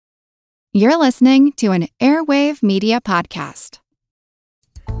You're listening to an Airwave Media Podcast.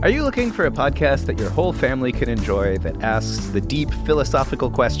 Are you looking for a podcast that your whole family can enjoy that asks the deep philosophical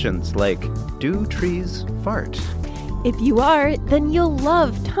questions like, do trees fart? If you are, then you'll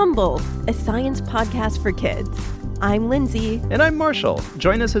love Tumble, a science podcast for kids. I'm Lindsay. And I'm Marshall.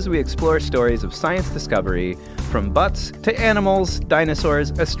 Join us as we explore stories of science discovery, from butts to animals, dinosaurs,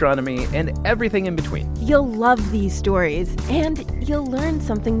 astronomy, and everything in between. You'll love these stories, and you'll learn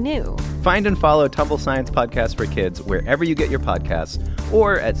something new. Find and follow Tumble Science Podcast for Kids wherever you get your podcasts,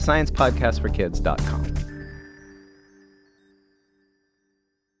 or at sciencepodcastforkids.com.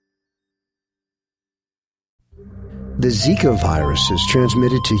 The Zika virus is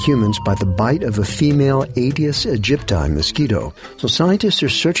transmitted to humans by the bite of a female Aedes aegypti mosquito. So scientists are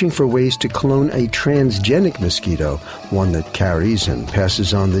searching for ways to clone a transgenic mosquito, one that carries and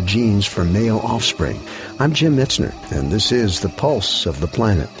passes on the genes for male offspring. I'm Jim Metzner, and this is The Pulse of the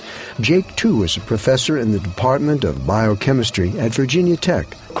Planet. Jake Tu is a professor in the Department of Biochemistry at Virginia Tech.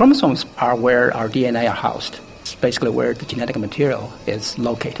 Chromosomes are where our DNA are housed. It's basically where the genetic material is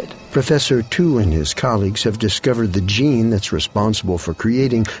located. Professor Tu and his colleagues have discovered the gene that's responsible for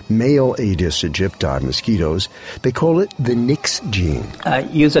creating male Aedes aegypti mosquitoes. They call it the Nix gene.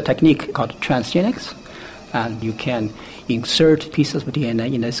 Use a technique called transgenics, and you can insert pieces of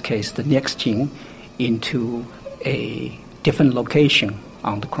DNA, in this case the Nix gene, into a different location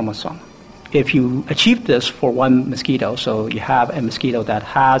on the chromosome. If you achieve this for one mosquito, so you have a mosquito that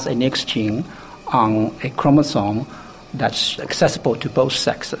has a Nix gene on a chromosome that's accessible to both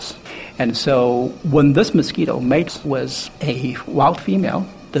sexes. And so when this mosquito mates with a wild female,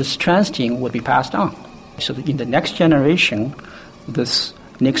 this transgene would be passed on. So in the next generation, this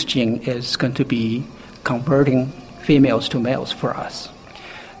Nix gene is going to be converting females to males for us.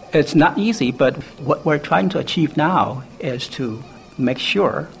 It's not easy, but what we're trying to achieve now is to make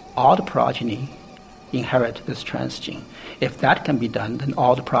sure all the progeny inherit this transgene. If that can be done, then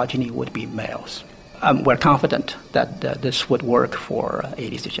all the progeny would be males. We're confident that this would work for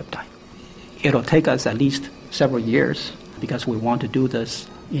Aedes aegypti. It'll take us at least several years because we want to do this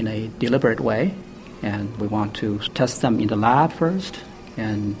in a deliberate way, and we want to test them in the lab first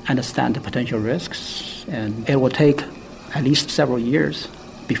and understand the potential risks, and it will take at least several years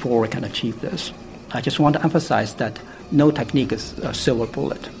before we can achieve this. I just want to emphasize that no technique is a silver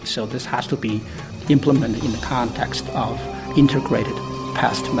bullet, so this has to be implemented in the context of integrated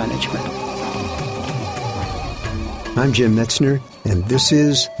pest management. I'm Jim Metzner, and this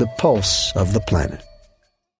is The Pulse of the Planet.